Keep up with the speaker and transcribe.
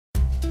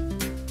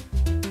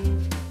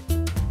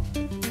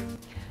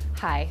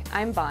Hi,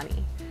 I'm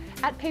Bonnie.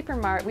 At Paper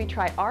Mart, we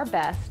try our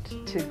best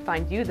to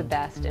find you the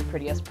best and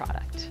prettiest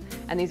product.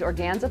 And these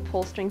Organza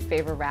pull string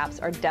favor wraps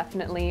are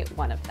definitely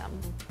one of them.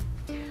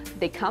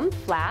 They come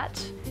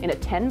flat in a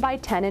 10 by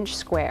 10 inch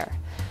square.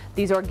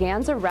 These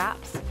Organza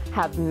wraps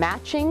have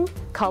matching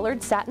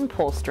colored satin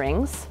pull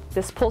strings.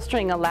 This pull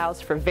string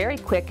allows for very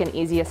quick and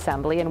easy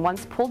assembly, and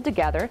once pulled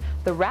together,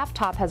 the wrap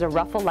top has a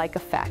ruffle-like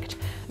effect.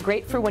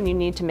 Great for when you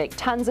need to make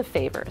tons of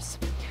favors.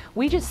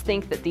 We just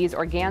think that these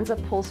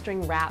Organza pull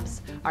string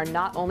wraps are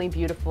not only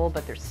beautiful,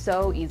 but they're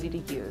so easy to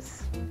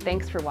use.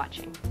 Thanks for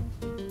watching.